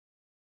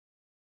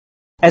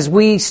As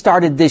we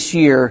started this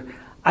year,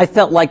 I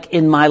felt like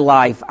in my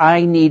life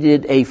I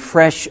needed a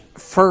fresh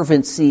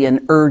fervency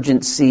and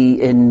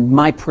urgency in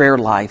my prayer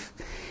life.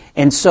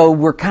 And so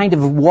we're kind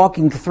of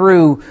walking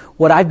through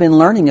what I've been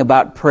learning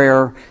about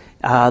prayer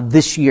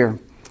this year.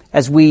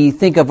 As we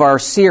think of our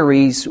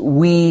series,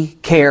 We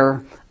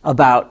Care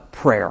About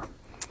Prayer.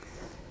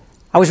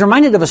 I was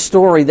reminded of a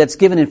story that's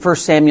given in 1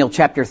 Samuel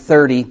chapter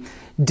 30.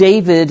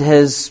 David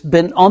has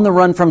been on the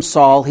run from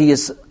Saul. He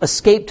has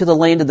escaped to the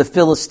land of the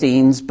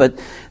Philistines, but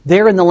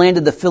there in the land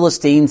of the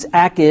Philistines,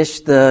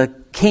 Achish, the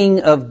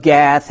king of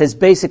Gath, has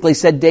basically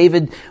said,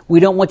 David, we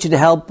don't want you to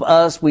help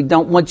us. We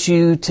don't want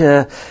you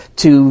to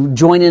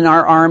join in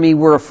our army.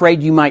 We're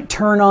afraid you might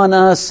turn on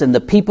us, and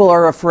the people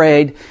are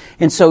afraid.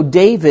 And so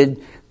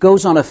David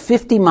goes on a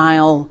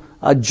 50-mile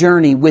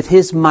journey with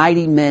his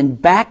mighty men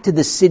back to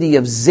the city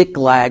of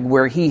Ziklag,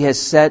 where he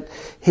has set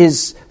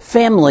his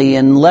family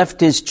and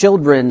left his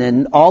children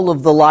and all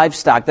of the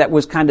livestock. That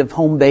was kind of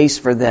home base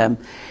for them.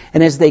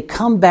 And as they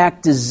come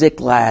back to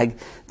Ziklag,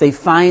 they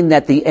find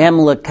that the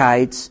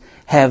Amalekites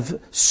have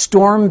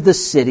stormed the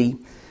city.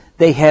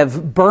 They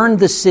have burned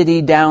the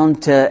city down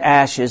to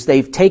ashes.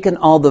 They've taken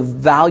all the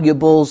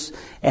valuables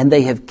and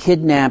they have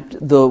kidnapped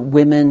the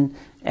women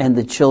and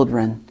the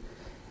children.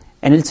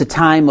 And it's a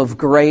time of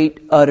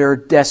great, utter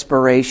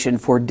desperation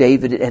for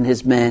David and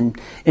his men.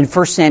 In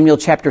 1 Samuel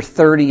chapter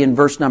 30 and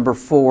verse number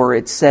 4,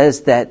 it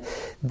says that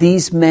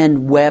these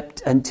men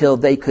wept until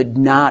they could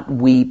not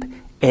weep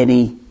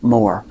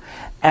anymore.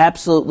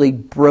 Absolutely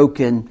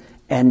broken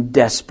and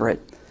desperate.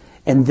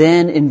 And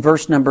then in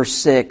verse number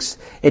 6,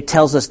 it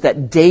tells us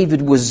that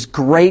David was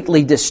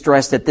greatly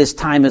distressed at this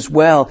time as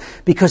well,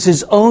 because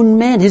his own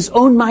men, his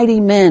own mighty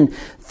men,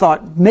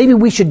 thought maybe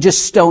we should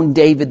just stone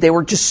David. They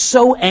were just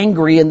so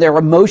angry and their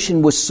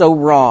emotion was so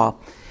raw.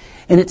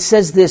 And it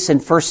says this in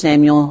 1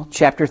 Samuel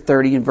chapter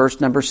 30 and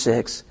verse number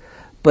 6,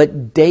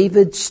 but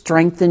David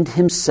strengthened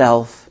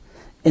himself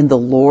in the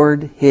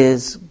Lord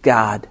his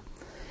God.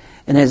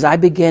 And as I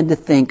began to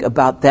think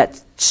about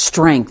that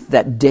strength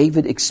that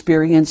David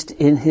experienced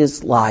in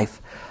his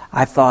life,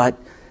 I thought,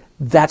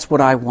 that's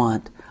what I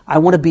want. I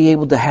want to be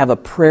able to have a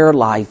prayer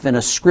life and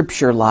a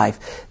scripture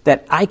life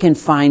that I can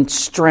find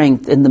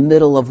strength in the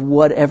middle of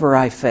whatever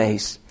I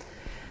face.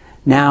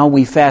 Now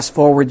we fast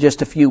forward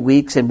just a few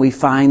weeks and we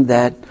find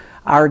that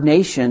our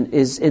nation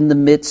is in the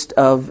midst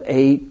of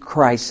a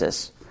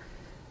crisis.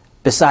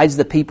 Besides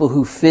the people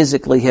who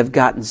physically have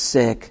gotten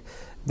sick,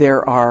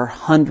 there are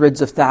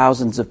hundreds of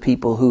thousands of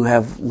people who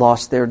have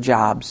lost their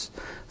jobs.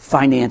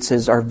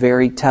 Finances are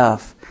very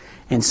tough.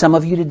 And some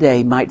of you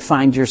today might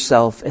find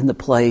yourself in the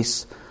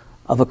place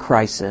of a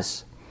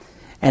crisis.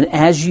 And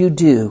as you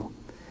do,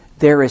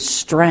 there is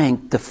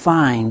strength to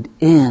find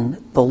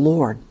in the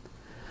Lord.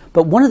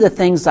 But one of the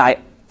things I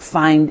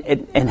find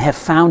and have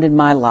found in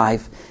my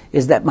life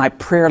is that my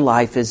prayer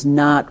life is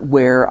not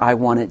where I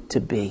want it to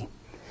be.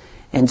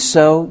 And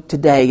so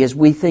today, as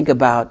we think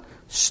about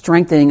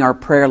strengthening our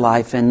prayer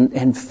life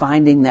and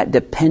finding that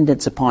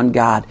dependence upon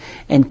God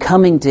and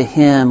coming to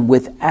Him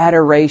with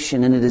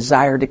adoration and a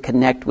desire to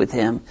connect with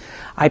Him,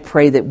 I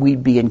pray that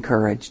we'd be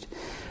encouraged.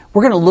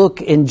 We're going to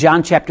look in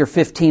John chapter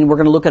 15. We're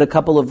going to look at a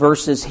couple of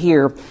verses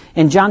here.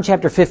 In John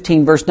chapter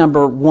 15, verse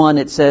number 1,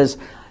 it says,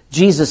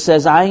 Jesus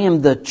says, I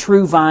am the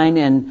true vine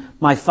and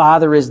my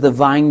Father is the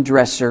vine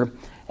dresser.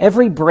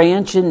 Every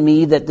branch in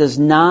me that does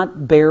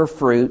not bear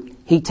fruit,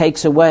 He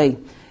takes away.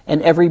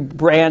 And every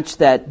branch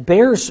that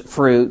bears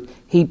fruit,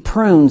 He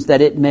prunes that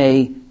it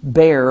may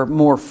bear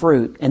more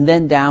fruit. And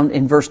then down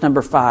in verse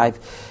number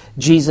 5,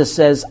 Jesus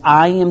says,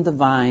 I am the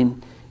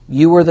vine,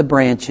 you are the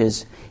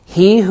branches.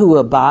 He who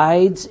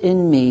abides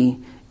in me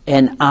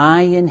and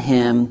I in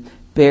him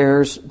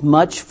bears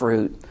much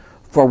fruit,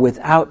 for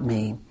without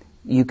me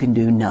you can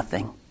do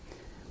nothing.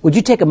 Would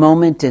you take a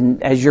moment,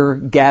 and as you're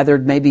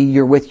gathered, maybe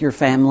you're with your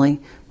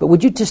family, but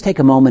would you just take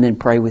a moment and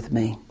pray with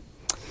me?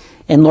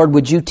 And Lord,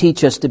 would you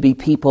teach us to be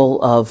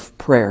people of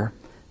prayer,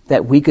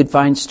 that we could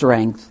find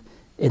strength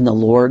in the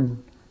Lord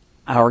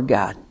our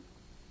God.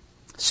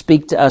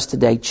 Speak to us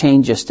today,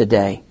 change us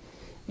today.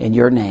 In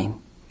your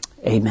name,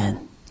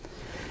 amen.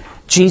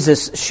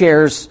 Jesus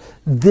shares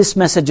this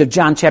message of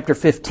John chapter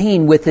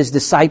 15 with His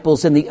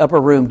disciples in the upper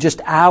room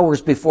just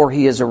hours before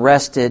He is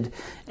arrested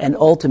and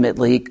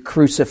ultimately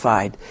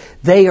crucified.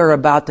 They are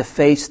about to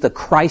face the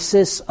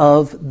crisis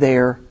of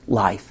their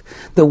life.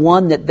 The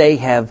one that they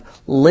have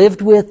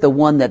lived with, the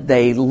one that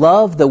they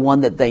love, the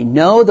one that they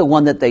know, the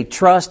one that they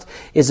trust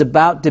is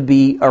about to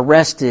be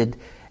arrested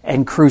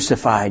and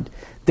crucified.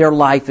 Their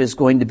life is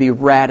going to be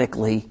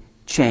radically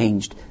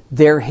changed.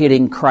 They're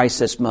hitting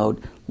crisis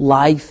mode.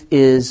 Life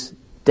is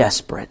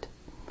desperate.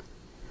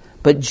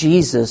 But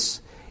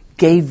Jesus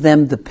gave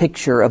them the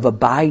picture of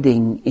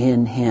abiding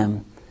in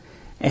Him.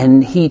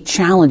 And He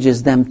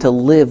challenges them to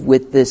live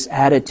with this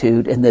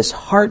attitude and this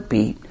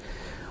heartbeat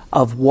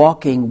of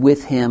walking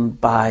with Him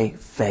by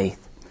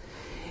faith.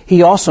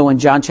 He also, in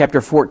John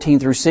chapter 14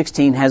 through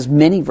 16, has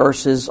many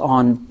verses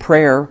on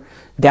prayer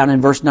Down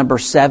in verse number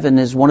 7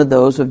 is one of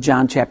those of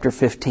John chapter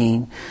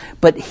 15.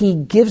 But he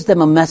gives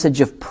them a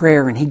message of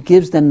prayer, and he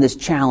gives them this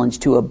challenge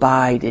to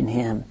abide in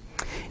him.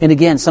 And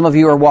again, some of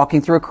you are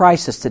walking through a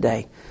crisis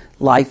today.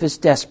 Life is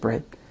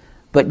desperate,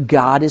 but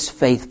God is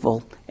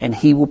faithful, and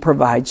he will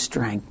provide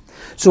strength.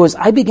 So as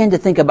I began to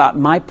think about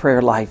my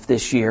prayer life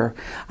this year,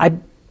 I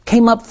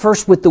came up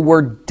first with the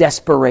word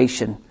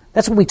desperation.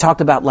 That's what we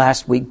talked about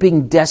last week,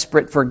 being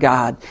desperate for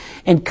God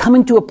and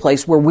coming to a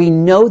place where we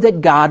know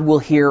that God will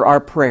hear our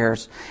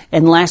prayers.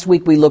 And last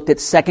week we looked at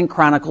 2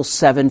 Chronicles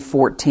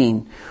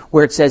 7:14,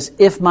 where it says,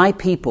 "If my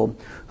people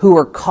who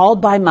are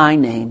called by my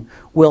name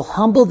will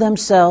humble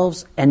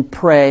themselves and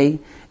pray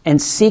and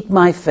seek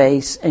my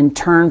face and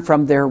turn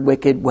from their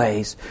wicked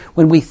ways."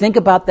 When we think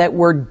about that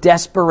word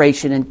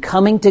desperation and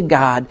coming to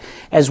God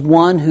as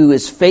one who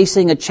is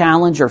facing a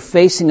challenge or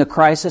facing a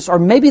crisis, or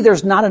maybe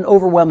there's not an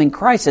overwhelming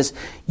crisis,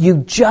 you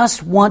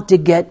just want to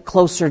get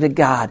closer to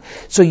God.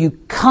 So you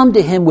come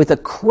to him with a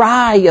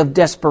cry of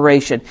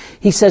desperation.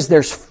 He says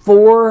there's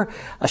 4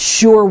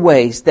 sure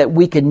ways that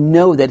we can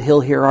know that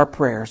he'll hear our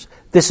prayers.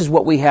 This is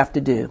what we have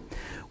to do.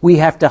 We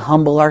have to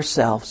humble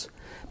ourselves.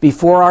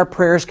 Before our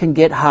prayers can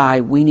get high,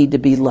 we need to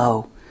be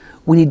low.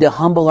 We need to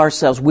humble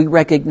ourselves. We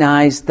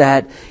recognize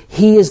that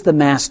he is the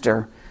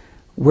master,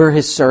 we're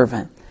his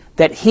servant.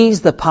 That he's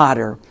the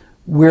potter,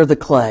 we're the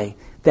clay.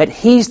 That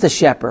he's the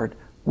shepherd,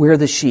 we're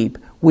the sheep.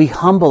 We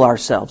humble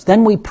ourselves.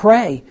 Then we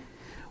pray.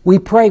 We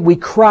pray. We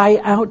cry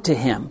out to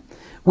him.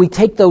 We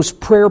take those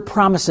prayer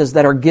promises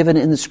that are given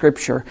in the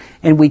Scripture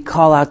and we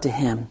call out to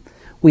him.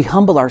 We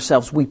humble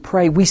ourselves, we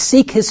pray, we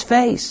seek his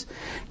face.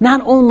 Not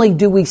only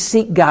do we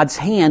seek God's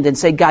hand and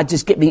say, God,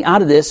 just get me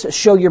out of this,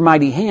 show your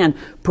mighty hand,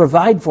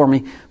 provide for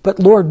me, but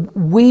Lord,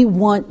 we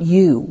want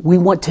you. We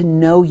want to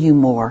know you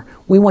more.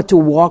 We want to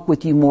walk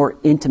with you more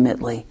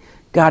intimately.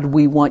 God,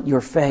 we want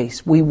your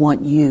face. We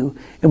want you.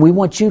 And we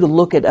want you to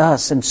look at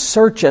us and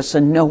search us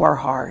and know our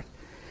heart.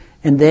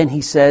 And then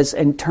he says,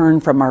 and turn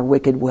from our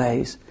wicked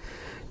ways.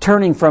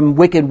 Turning from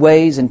wicked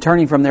ways and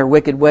turning from their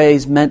wicked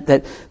ways meant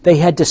that they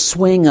had to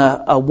swing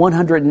a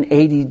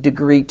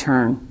 180-degree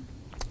turn.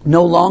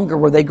 No longer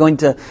were they going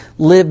to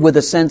live with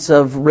a sense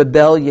of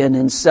rebellion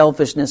and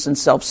selfishness and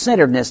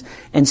self-centeredness.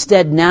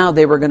 Instead, now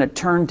they were going to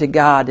turn to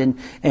God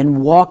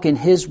and walk in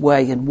his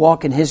way and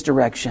walk in his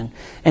direction.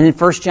 And in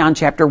 1 John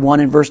chapter 1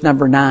 and verse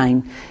number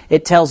 9,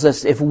 it tells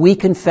us, if we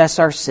confess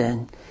our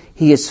sin,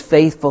 he is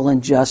faithful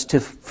and just to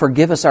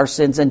forgive us our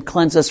sins and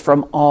cleanse us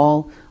from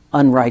all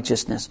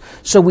unrighteousness.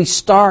 So we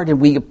start and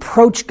we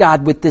approach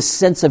God with this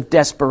sense of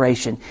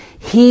desperation.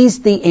 He's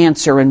the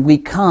answer, and we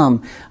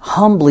come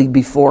humbly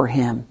before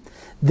him.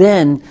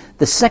 Then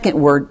the second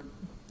word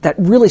that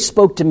really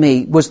spoke to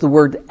me was the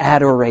word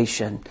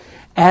adoration.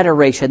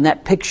 Adoration,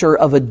 that picture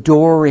of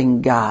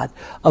adoring God,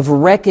 of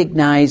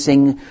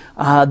recognizing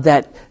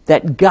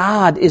that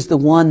God is the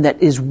one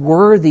that is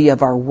worthy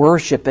of our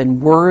worship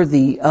and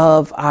worthy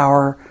of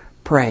our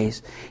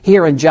praise.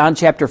 Here in John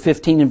chapter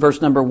 15 and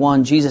verse number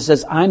 1, Jesus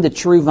says, I'm the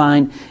true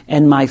vine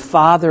and my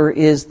Father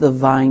is the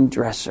vine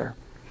dresser.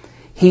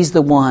 He's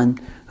the one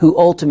who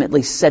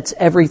ultimately sets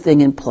everything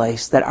in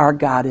place, that our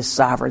God is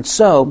sovereign.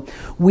 So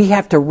we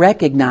have to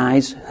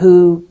recognize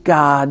who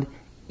God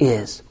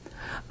is.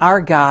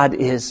 Our God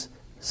is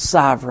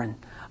sovereign.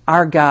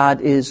 Our God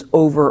is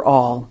over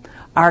all.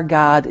 Our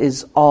God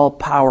is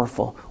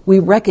all-powerful. We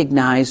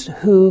recognize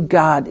who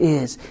God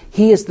is.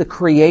 He is the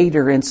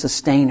creator and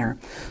sustainer.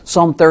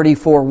 Psalm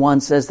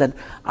 34:1 says that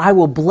I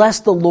will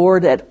bless the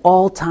Lord at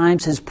all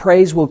times. His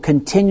praise will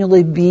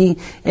continually be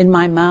in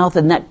my mouth.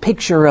 And that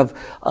picture of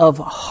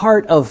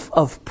heart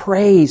of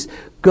praise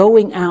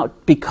going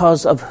out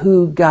because of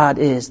who God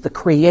is, the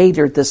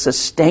creator, the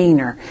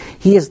sustainer.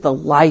 He is the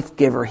life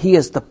giver. He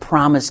is the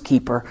promise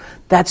keeper.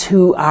 That's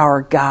who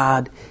our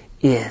God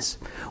is.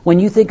 When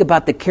you think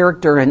about the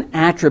character and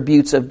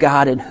attributes of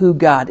God and who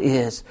God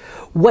is,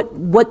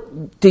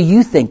 what do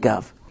you think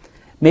of?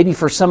 Maybe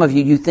for some of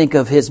you, you think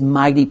of his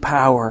mighty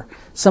power.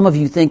 Some of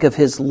you think of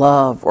his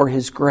love or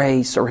his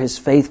grace or his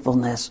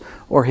faithfulness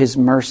or his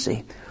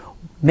mercy.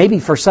 Maybe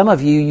for some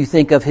of you, you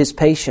think of his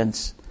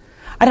patience.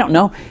 I don't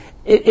know.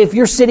 If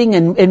you're sitting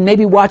and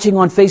maybe watching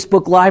on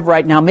Facebook Live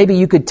right now, maybe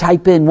you could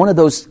type in one of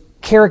those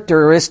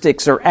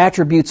characteristics or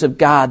attributes of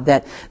God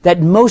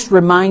that most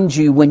remind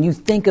you when you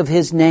think of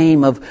his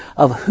name, of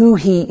who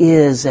he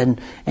is and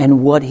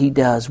what he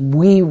does.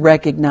 We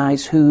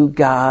recognize who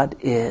God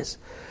is.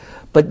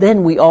 But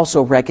then we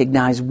also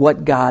recognize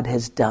what God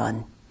has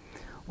done.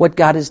 What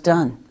God has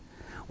done.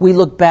 We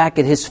look back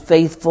at his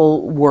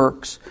faithful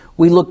works.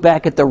 We look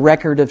back at the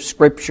record of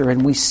Scripture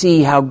and we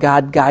see how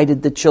God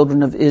guided the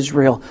children of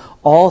Israel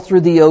all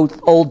through the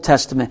Old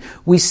Testament.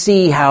 We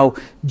see how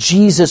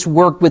Jesus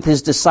worked with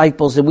his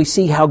disciples, and we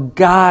see how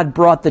God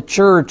brought the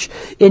church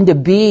into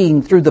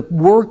being through the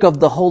work of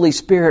the Holy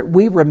Spirit.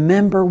 We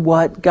remember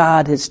what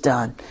God has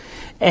done.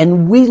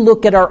 And we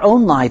look at our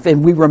own life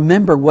and we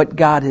remember what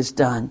God has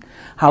done.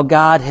 How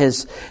God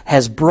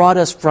has brought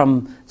us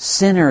from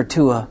sinner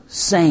to a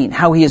saint.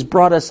 How He has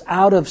brought us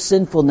out of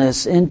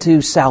sinfulness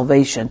into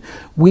salvation.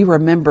 We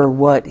remember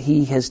what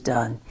He has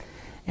done.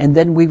 And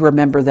then we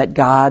remember that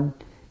God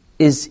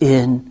is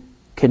in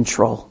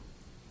control.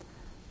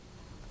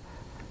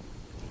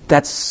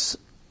 That's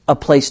a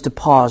place to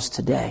pause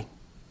today.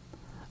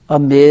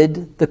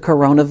 Amid the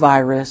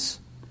coronavirus,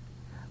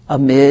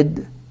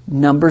 amid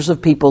numbers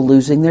of people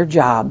losing their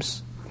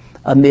jobs,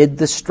 amid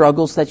the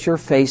struggles that you're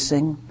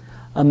facing,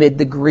 amid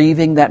the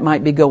grieving that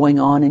might be going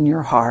on in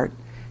your heart,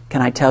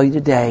 can I tell you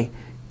today,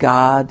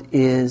 God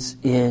is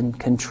in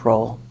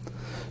control.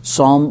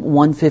 Psalm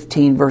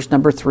 115, verse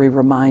number 3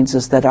 reminds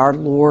us that our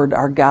Lord,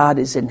 our God,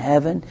 is in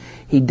heaven.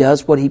 He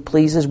does what He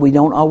pleases. We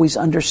don't always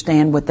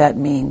understand what that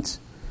means.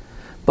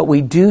 But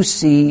we do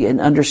see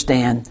and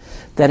understand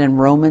that in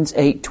Romans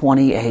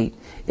 8:28,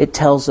 it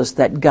tells us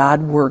that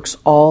God works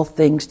all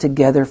things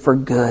together for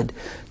good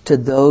to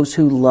those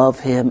who love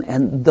Him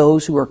and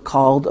those who are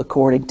called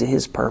according to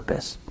His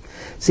purpose.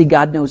 See,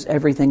 God knows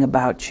everything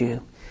about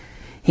you.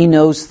 He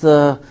knows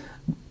the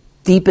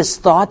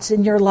deepest thoughts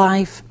in your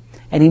life,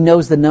 and He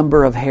knows the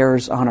number of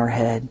hairs on our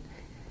head.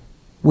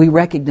 We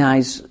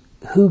recognize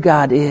who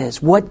God is,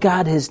 what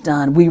God has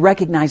done. We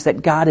recognize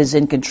that God is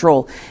in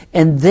control.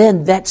 And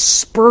then that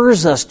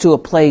spurs us to a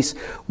place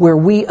where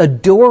we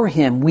adore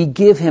Him, we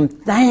give Him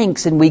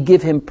thanks, and we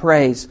give Him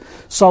praise.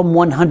 Psalm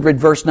 100,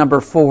 verse number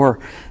 4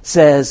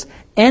 says,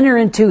 "Enter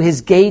into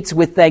His gates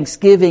with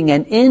thanksgiving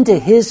and into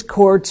His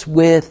courts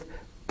with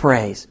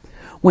praise."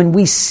 When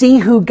we see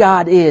who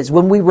God is,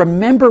 when we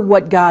remember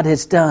what God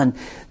has done,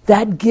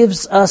 that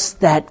gives us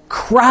that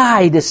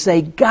cry to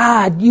say,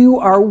 God, You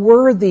are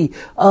worthy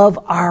of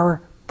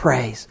our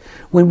praise.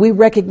 When we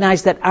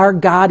recognize that our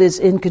God is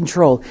in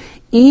control,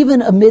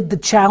 even amid the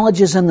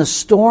challenges and the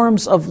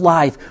storms of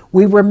life,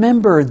 we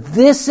remember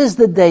this is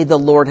the day the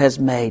Lord has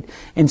made.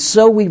 And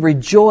so we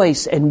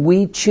rejoice and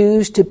we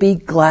choose to be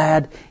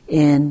glad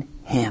in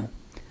Him.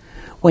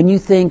 When you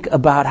think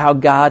about how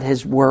God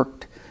has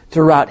worked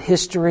throughout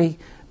history,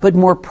 but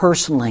more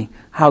personally,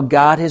 how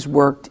God has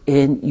worked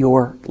in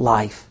your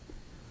life,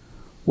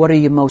 what are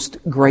you most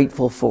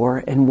grateful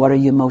for and what are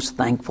you most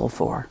thankful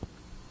for?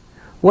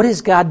 What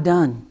has God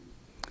done?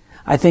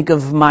 I think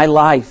of my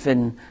life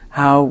and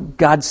how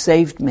God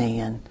saved me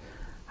and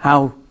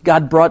how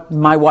God brought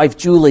my wife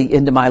Julie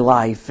into my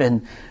life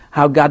and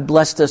how God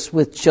blessed us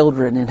with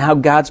children and how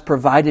God's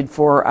provided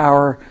for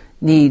our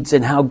needs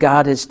and how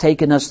God has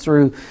taken us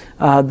through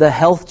the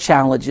health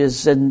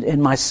challenges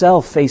and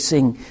myself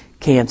facing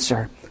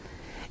cancer.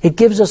 It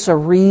gives us a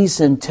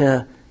reason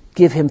to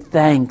give Him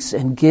thanks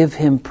and give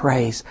Him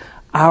praise.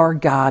 Our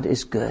God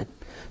is good.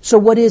 So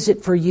what is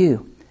it for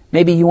you?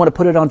 Maybe you want to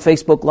put it on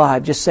Facebook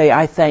Live. Just say,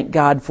 I thank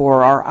God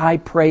for, or I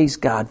praise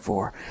God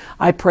for.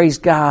 I praise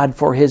God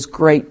for His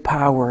great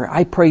power.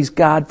 I praise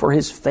God for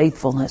His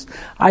faithfulness.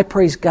 I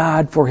praise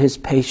God for His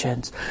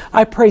patience.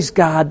 I praise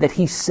God that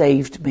He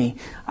saved me.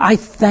 I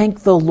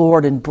thank the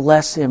Lord and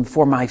bless Him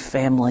for my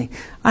family.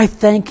 I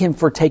thank Him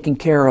for taking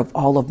care of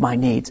all of my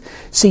needs.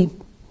 See,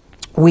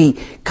 we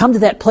come to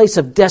that place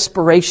of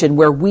desperation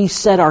where we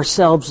set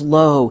ourselves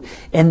low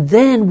and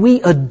then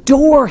we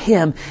adore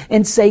Him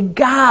and say,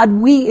 God,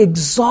 we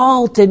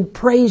exalt and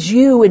praise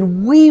You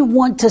and we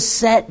want to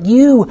set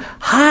You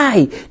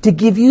high to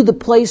give You the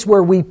place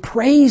where we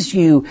praise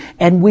You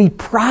and we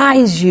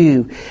prize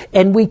You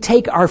and we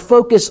take our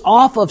focus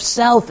off of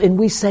self and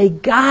we say,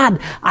 God,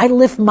 I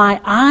lift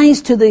my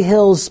eyes to the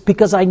hills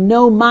because I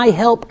know my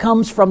help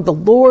comes from the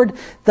Lord,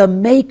 the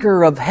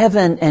maker of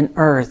heaven and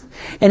earth.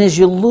 And as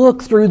you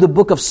look through the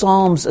book of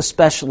Psalms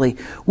especially,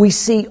 we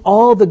see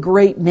all the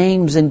great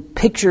names and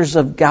pictures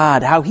of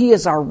God, how He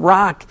is our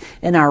rock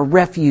and our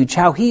refuge,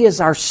 how He is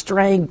our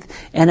strength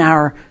and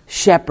our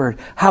shepherd,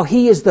 how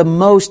He is the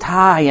Most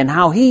High and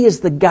how He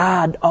is the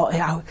God,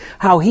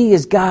 how He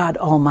is God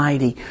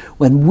Almighty.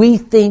 When we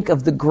think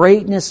of the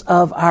greatness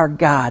of our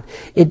God,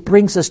 it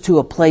brings us to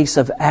a place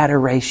of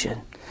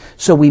adoration.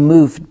 So we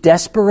move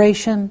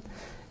desperation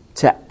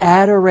to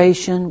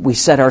adoration. We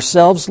set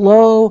ourselves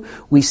low.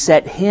 We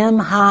set Him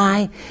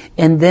high.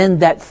 And then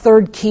that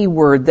third key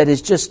word that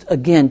has just,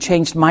 again,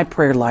 changed my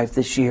prayer life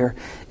this year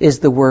is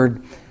the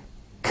word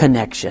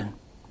connection.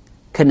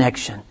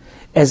 Connection.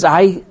 As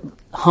I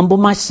humble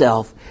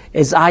myself,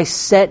 as I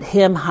set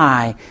Him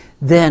high,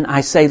 then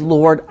I say,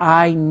 Lord,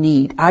 I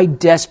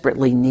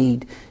desperately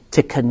need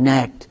to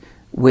connect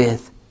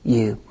with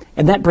You.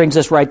 And that brings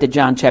us right to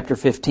John chapter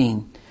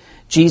 15.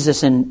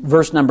 Jesus in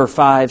verse number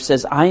 5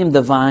 says, I am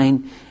the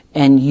vine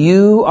and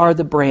you are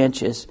the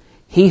branches.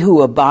 He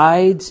who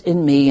abides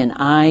in me and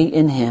I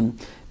in him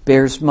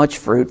bears much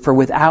fruit, for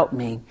without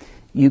me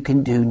you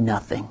can do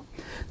nothing.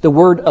 The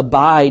word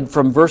abide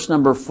from verse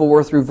number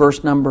 4 through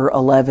verse number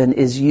 11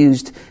 is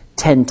used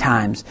 10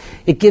 times.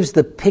 It gives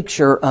the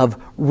picture of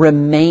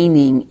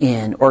remaining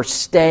in or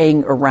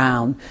staying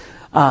around.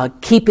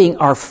 keeping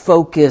our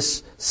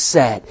focus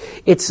set.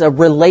 It's a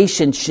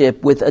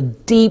relationship with a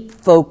deep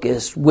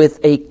focus, with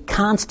a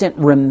constant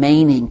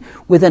remaining,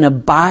 with an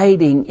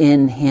abiding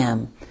in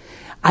Him.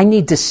 I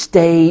need to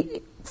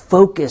stay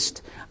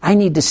focused. I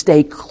need to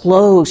stay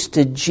close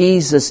to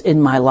Jesus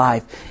in my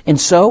life. And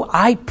so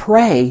I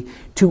pray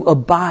to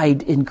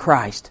abide in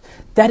Christ.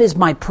 That is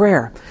my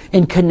prayer.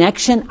 In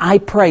connection, I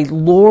pray,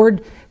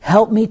 Lord,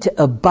 help me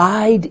to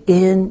abide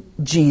in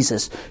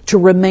Jesus, to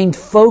remain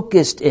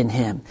focused in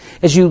Him.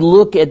 As you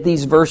look at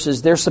these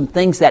verses, there's some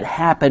things that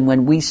happen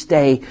when we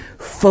stay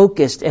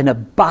focused and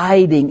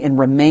abiding and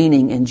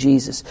remaining in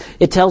Jesus.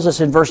 It tells us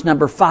in verse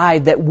number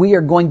 5 that we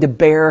are going to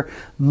bear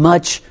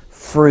much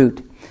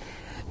fruit.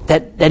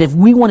 That if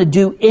we want to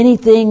do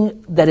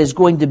anything that is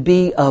going to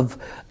be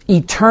of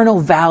eternal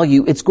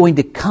value, it's going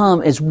to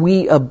come as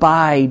we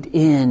abide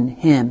in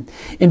Him.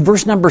 In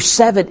verse number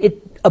 7,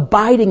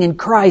 abiding in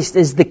Christ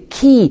is the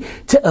key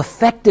to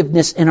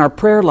effectiveness in our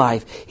prayer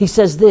life. He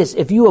says this,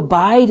 if you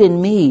abide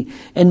in me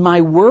and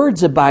my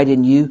words abide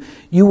in you,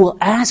 you will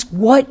ask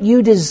what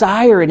you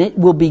desire and it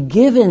will be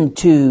given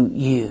to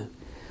you.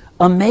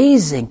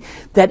 Amazing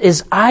that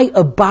as I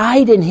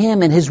abide in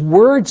Him and His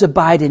words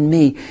abide in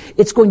me,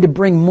 it's going to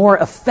bring more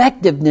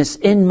effectiveness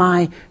in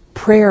my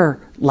prayer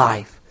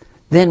life.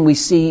 Then we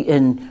see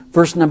in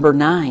verse number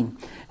 9,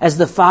 as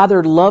the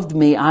Father loved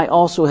me, I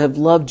also have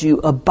loved you.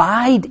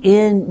 Abide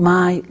in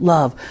my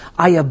love.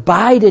 I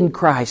abide in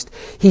Christ.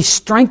 He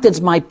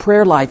strengthens my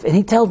prayer life. And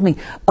He tells me,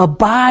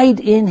 abide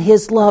in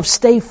His love.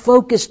 Stay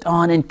focused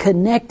on and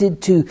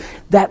connected to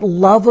that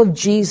love of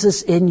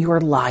Jesus in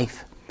your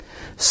life.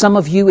 Some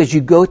of you, as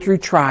you go through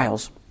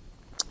trials,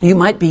 you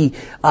might be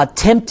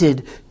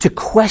tempted to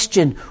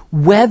question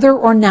whether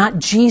or not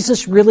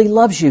Jesus really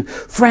loves you.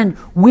 Friend,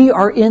 we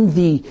are in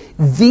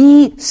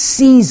the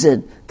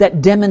season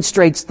that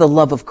demonstrates the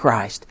love of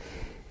Christ.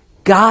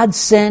 God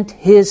sent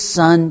His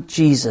Son,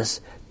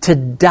 Jesus, to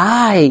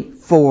die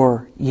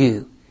for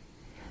you.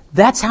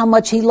 That's how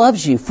much He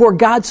loves you. For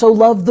God so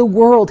loved the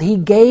world, He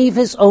gave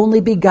His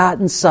only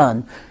begotten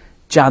Son.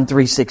 John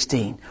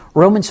 3:16.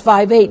 Romans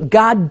 5:8.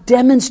 God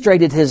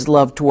demonstrated His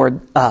love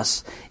toward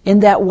us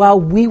in that while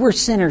we were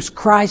sinners,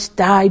 Christ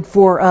died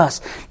for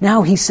us.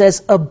 Now He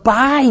says,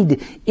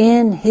 abide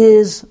in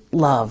His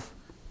love.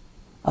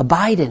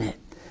 Abide in it.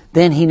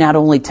 Then He not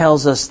only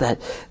tells us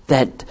that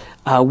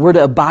we're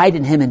to abide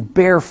in Him and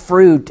bear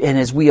fruit, and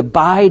as we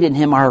abide in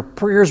Him, our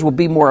prayers will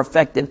be more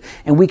effective,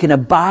 and we can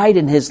abide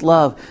in His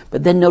love.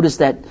 But then notice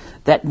that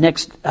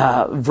next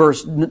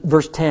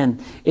verse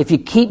 10. If you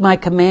keep my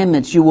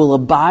commandments, you will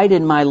abide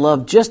in my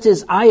love, just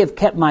as I have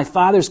kept my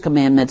Father's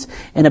commandments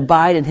and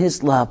abide in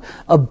His love.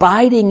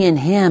 Abiding in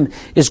Him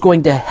is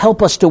going to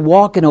help us to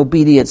walk in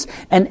obedience.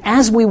 And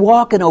as we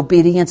walk in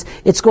obedience,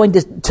 it's going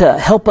to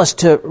help us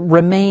to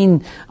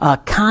remain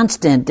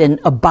constant and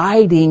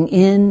abiding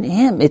in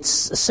Him. It's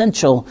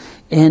essential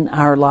in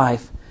our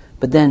life.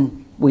 But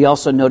then we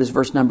also notice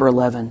verse number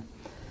 11.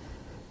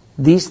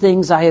 These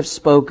things I have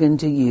spoken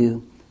to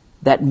you,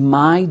 that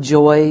my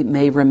joy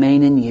may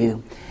remain in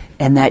you,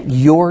 and that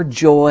your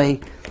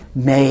joy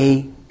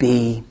may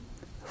be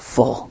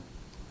full.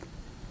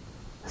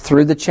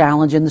 Through the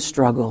challenge and the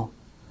struggle,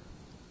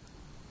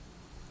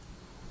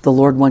 the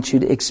Lord wants you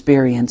to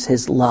experience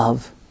His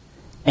love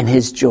and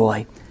His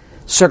joy.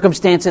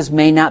 Circumstances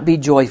may not be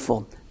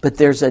joyful, but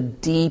there's a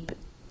deep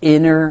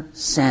inner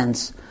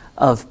sense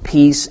of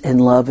peace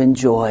and love and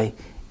joy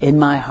in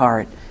my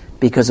heart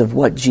because of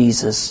what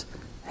Jesus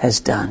has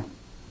done.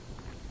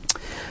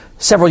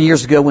 Several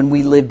years ago when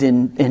we lived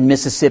in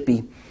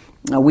Mississippi,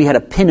 we had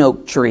a pin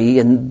oak tree,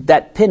 and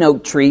that pin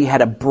oak tree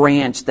had a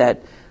branch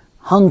that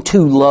hung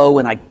too low,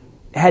 and I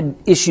had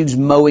issues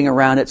mowing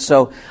around it.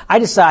 So I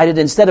decided,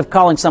 instead of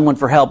calling someone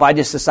for help, I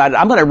just decided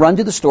I'm going to run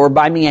to the store,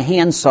 buy me a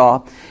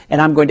handsaw, and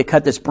I'm going to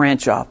cut this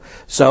branch off.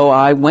 So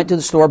I went to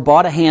the store,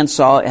 bought a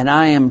handsaw, and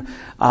I am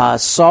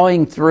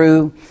sawing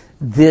through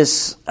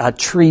this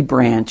tree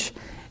branch.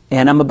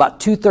 And I'm about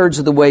 2/3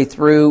 of the way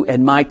through,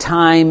 and my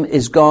time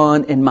is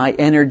gone, and my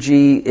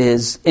energy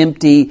is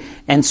empty,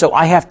 and so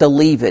I have to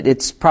leave it.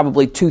 It's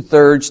probably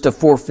 2/3 to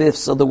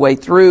 4/5 of the way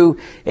through.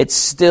 It's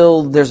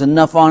still, there's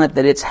enough on it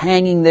that it's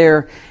hanging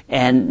there,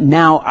 and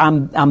now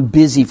I'm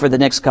busy for the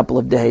next couple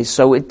of days.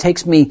 So it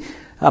takes me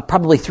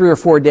probably 3 or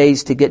 4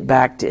 days to get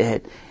back to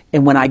it.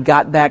 And when I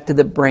got back to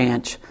the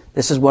branch,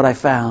 this is what I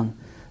found.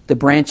 The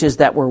branches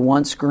that were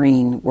once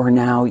green were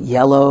now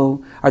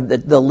yellow, or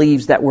the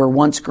leaves that were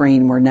once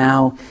green were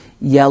now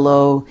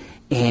yellow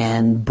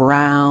and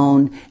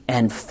brown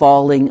and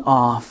falling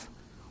off.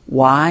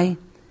 Why?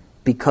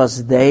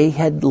 Because they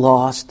had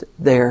lost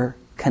their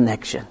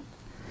connection.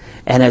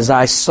 And as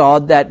I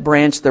sawed that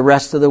branch the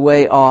rest of the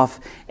way off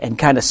and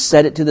kind of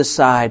set it to the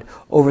side,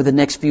 over the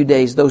next few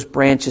days, those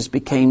branches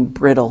became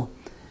brittle.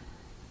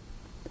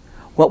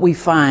 What we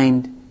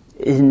find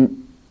in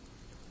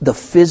the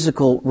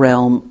physical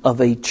realm of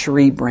a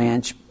tree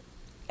branch,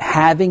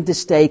 having to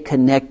stay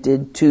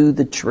connected to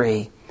the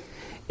tree,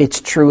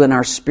 it's true in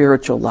our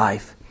spiritual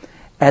life.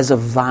 As a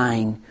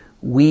vine,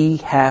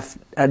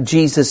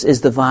 Jesus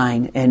is the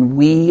vine, and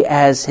we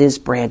as His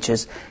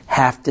branches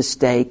have to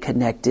stay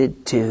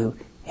connected to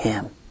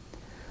Him.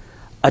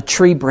 A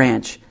tree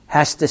branch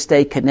has to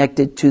stay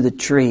connected to the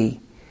tree,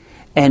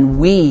 and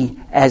we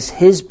as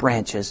His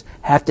branches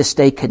have to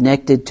stay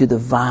connected to the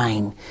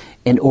vine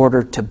in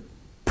order to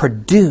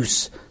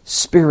produce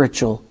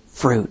spiritual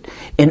fruit,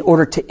 in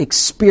order to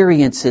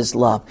experience His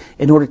love,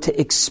 in order to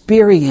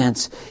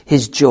experience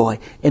His joy,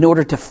 in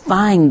order to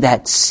find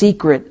that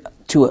secret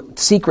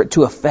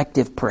to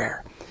effective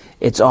prayer.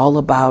 It's all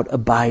about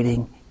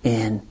abiding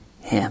in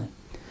Him.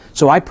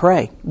 So I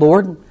pray,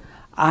 Lord,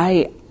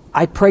 I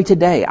pray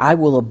today I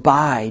will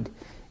abide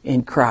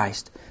in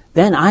Christ.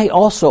 Then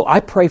I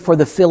pray for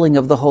the filling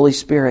of the Holy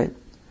Spirit.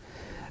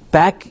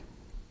 Back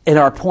at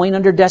our point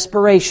under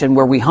desperation,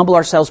 where we humble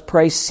ourselves,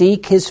 pray,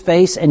 seek His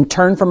face, and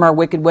turn from our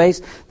wicked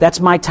ways, that's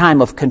my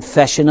time of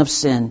confession of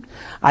sin.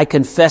 I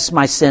confess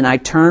my sin. I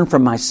turn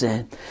from my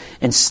sin.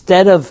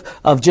 Instead of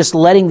just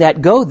letting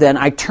that go, then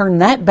I turn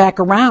that back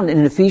around.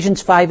 And in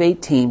Ephesians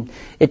 5:18,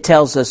 it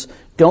tells us,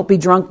 don't be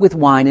drunk with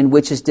wine, in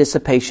which is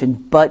dissipation,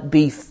 but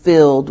be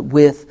filled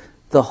with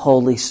the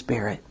Holy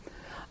Spirit.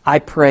 I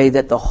pray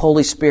that the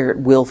Holy Spirit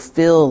will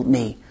fill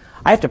me.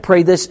 I have to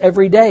pray this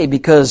every day,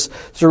 because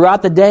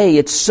throughout the day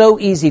it's so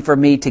easy for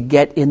me to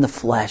get in the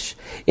flesh.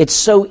 It's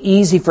so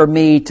easy for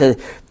me to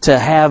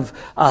have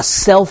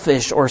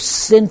selfish or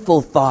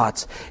sinful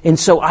thoughts. And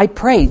so I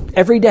pray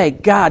every day,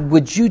 God,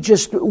 would you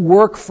just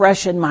work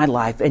fresh in my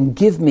life and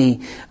give me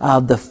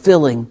the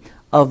filling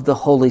of the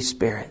Holy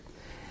Spirit.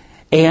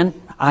 And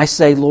I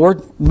say,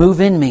 Lord,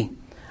 move in me.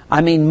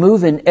 I mean,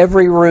 move in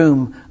every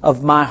room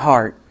of my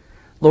heart.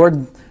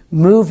 Lord,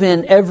 move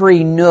in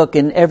every nook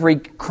and every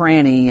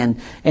cranny,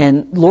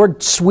 and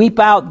Lord, sweep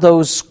out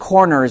those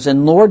corners,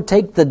 and Lord,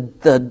 take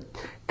the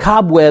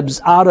cobwebs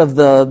out of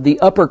the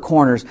upper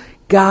corners.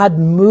 God,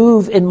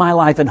 move in my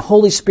life, and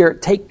Holy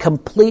Spirit, take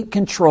complete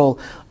control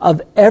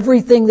of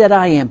everything that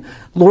I am.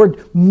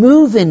 Lord,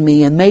 move in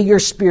me, and may your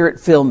Spirit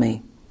fill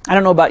me. I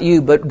don't know about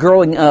you, but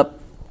growing up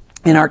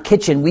in our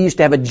kitchen, we used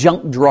to have a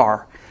junk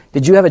drawer.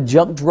 Did you have a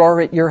junk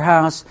drawer at your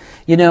house?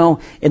 You know,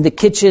 in the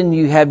kitchen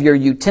you have your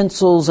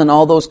utensils and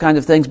all those kinds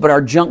of things, but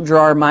our junk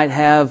drawer might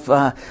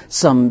have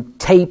some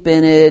tape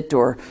in it,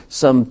 or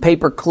some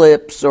paper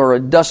clips, or a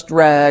dust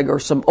rag, or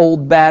some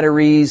old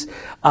batteries,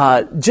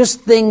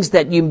 just things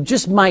that you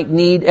just might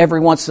need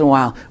every once in a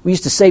while. We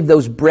used to save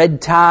those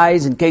bread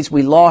ties in case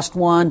we lost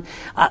one.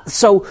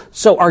 So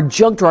our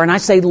junk drawer, and I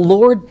say,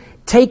 Lord,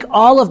 take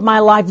all of my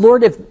life.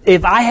 Lord,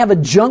 if I have a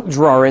junk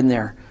drawer in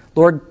there,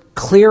 Lord,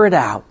 clear it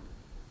out.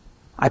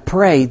 I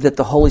pray that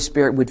the Holy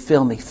Spirit would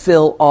fill me,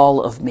 fill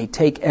all of me,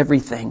 take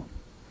everything.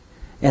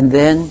 And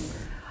then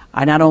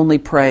I not only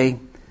pray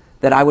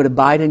that I would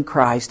abide in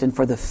Christ and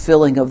for the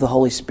filling of the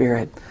Holy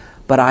Spirit,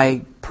 but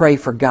I pray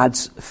for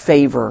God's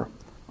favor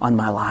on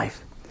my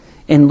life.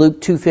 In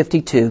Luke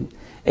 2:52,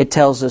 it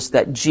tells us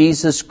that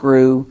Jesus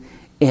grew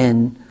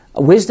in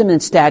wisdom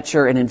and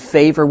stature and in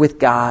favor with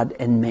God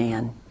and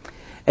man.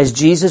 As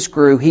Jesus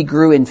grew, He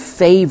grew in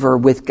favor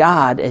with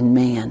God and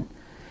man.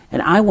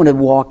 And I want to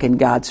walk in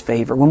God's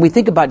favor. When we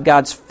think about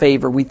God's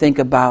favor, we think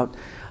about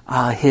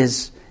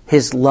His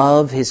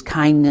love, His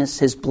kindness,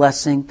 His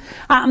blessing.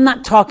 I'm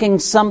not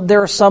talking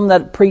there are some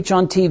that preach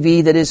on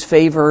TV that His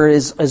favor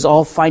is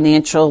all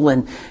financial,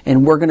 and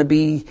we're going to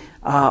be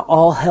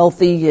all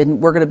healthy,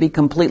 and we're going to be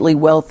completely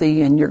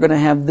wealthy, and you're going to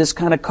have this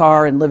kind of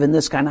car and live in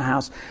this kind of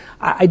house.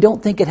 I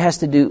don't think it has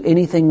to do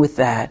anything with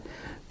that,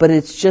 but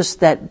it's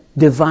just that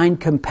divine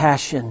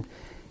compassion,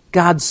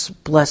 God's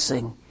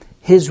blessing,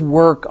 His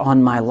work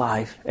on my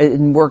life,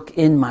 and work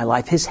in my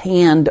life, His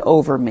hand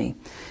over me.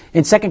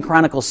 In 2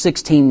 Chronicles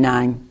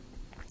 16:9,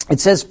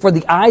 it says, "For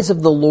the eyes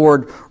of the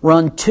Lord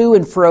run to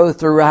and fro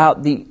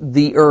throughout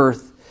the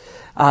earth,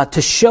 to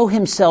show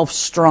Himself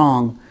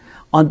strong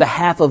on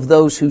behalf of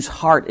those whose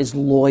heart is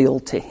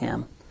loyal to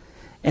Him."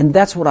 And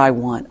that's what I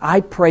want.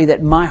 I pray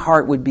that my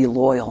heart would be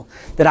loyal,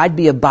 that I'd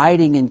be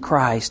abiding in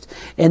Christ,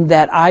 and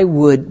that I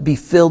would be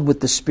filled with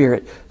the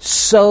Spirit,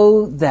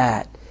 so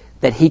that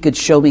He could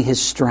show me His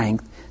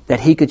strength,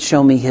 that He could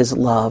show me His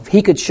love,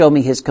 He could show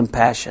me His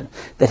compassion,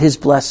 that His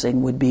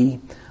blessing would be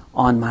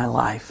on my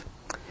life.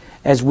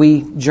 As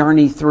we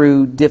journey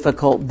through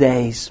difficult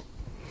days,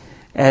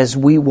 as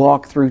we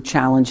walk through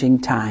challenging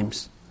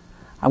times,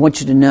 I want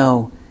you to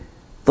know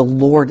the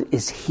Lord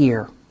is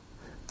here.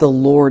 The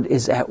Lord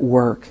is at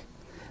work.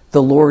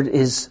 The Lord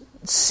is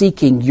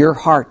seeking your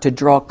heart to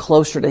draw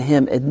closer to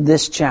Him in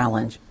this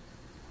challenge.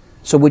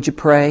 So would you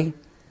pray?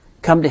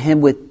 Come to Him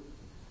with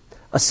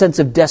a sense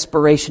of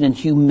desperation and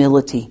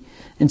humility,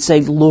 and say,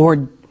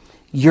 Lord,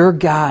 you're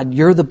God,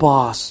 you're the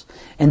boss.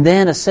 And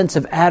then a sense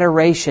of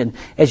adoration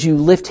as you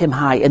lift Him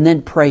high, and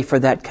then pray for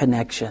that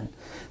connection,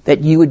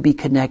 that you would be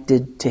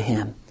connected to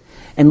Him.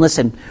 And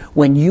listen,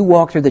 when you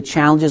walk through the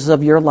challenges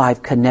of your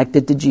life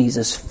connected to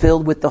Jesus,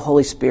 filled with the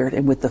Holy Spirit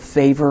and with the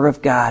favor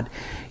of God,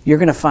 you're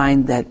going to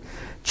find that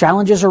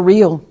challenges are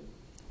real.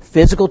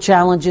 Physical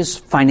challenges,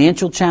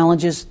 financial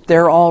challenges,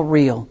 they're all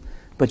real.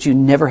 But you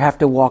never have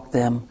to walk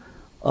them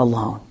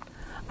alone.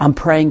 I'm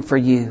praying for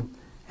you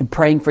and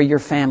praying for your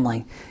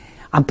family.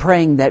 I'm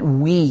praying that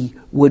we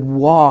would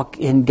walk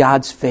in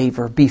God's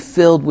favor, be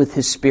filled with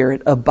His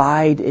Spirit,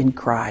 abide in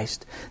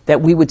Christ,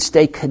 that we would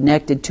stay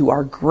connected to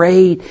our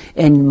great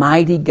and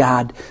mighty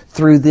God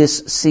through this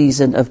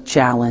season of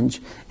challenge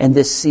and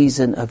this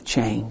season of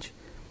change.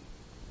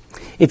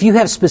 If you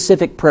have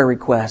specific prayer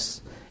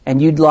requests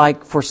and you'd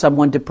like for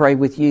someone to pray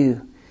with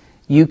you,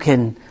 you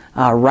can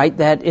write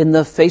that in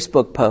the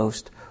Facebook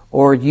post,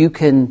 or you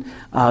can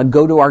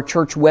go to our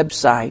church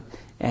website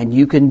and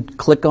you can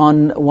click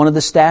on one of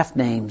the staff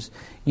names.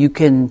 You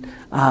can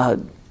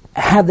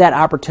have that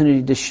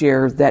opportunity to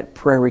share that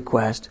prayer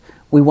request.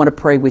 We want to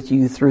pray with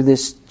you through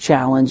this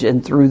challenge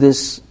and through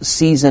this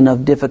season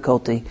of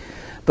difficulty.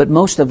 But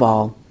most of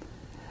all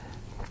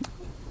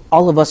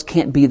of us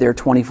can't be there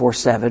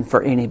 24/7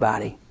 for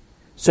anybody.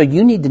 So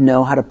you need to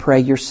know how to pray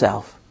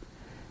yourself.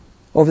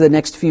 Over the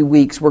next few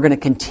weeks, we're going to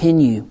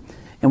continue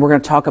and we're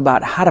going to talk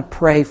about how to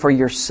pray for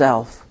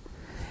yourself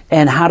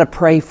and how to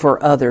pray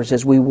for others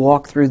as we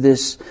walk through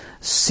this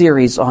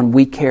series on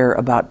We Care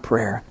About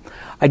Prayer.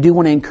 I do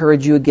want to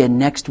encourage you again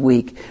next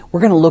week. We're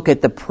going to look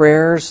at the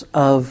prayers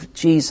of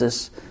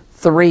Jesus,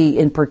 3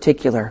 in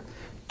particular.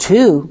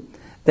 2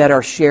 that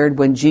are shared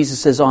when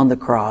Jesus is on the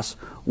cross.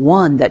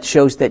 1 that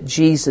shows that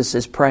Jesus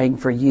is praying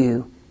for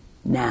you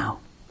now.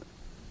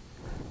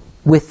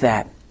 With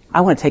that,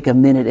 I want to take a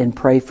minute and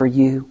pray for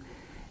you.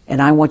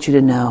 And I want you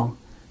to know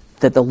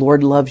that the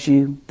Lord loves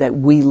you, that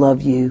we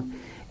love you,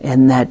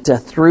 and that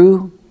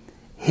through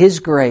His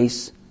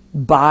grace,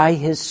 by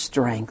His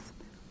strength,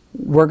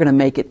 we're going to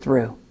make it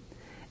through.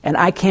 And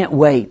I can't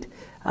wait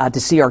to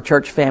see our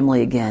church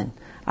family again.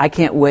 I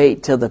can't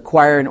wait till the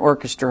choir and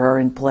orchestra are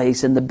in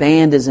place and the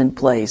band is in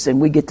place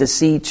and we get to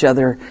see each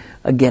other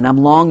again. I'm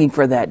longing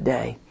for that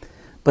day.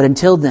 But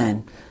until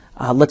then,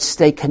 let's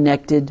stay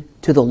connected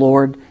to the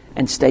Lord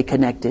and stay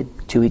connected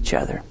to each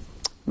other.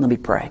 Let me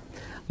pray.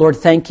 Lord,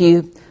 thank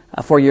you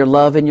for your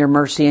love and your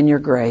mercy and your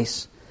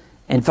grace.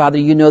 And Father,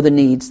 you know the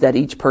needs that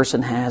each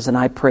person has, and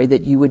I pray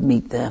that you would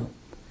meet them.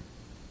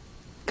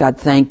 God,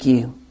 thank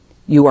you.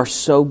 You are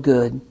so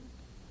good.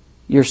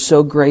 You're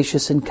so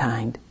gracious and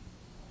kind.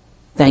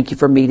 Thank you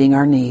for meeting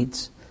our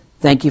needs.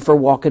 Thank you for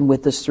walking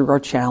with us through our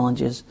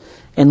challenges.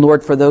 And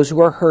Lord, for those who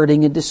are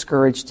hurting and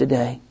discouraged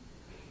today,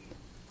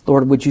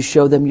 Lord, would you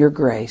show them your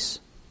grace?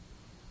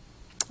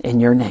 In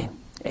your name,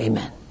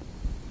 amen.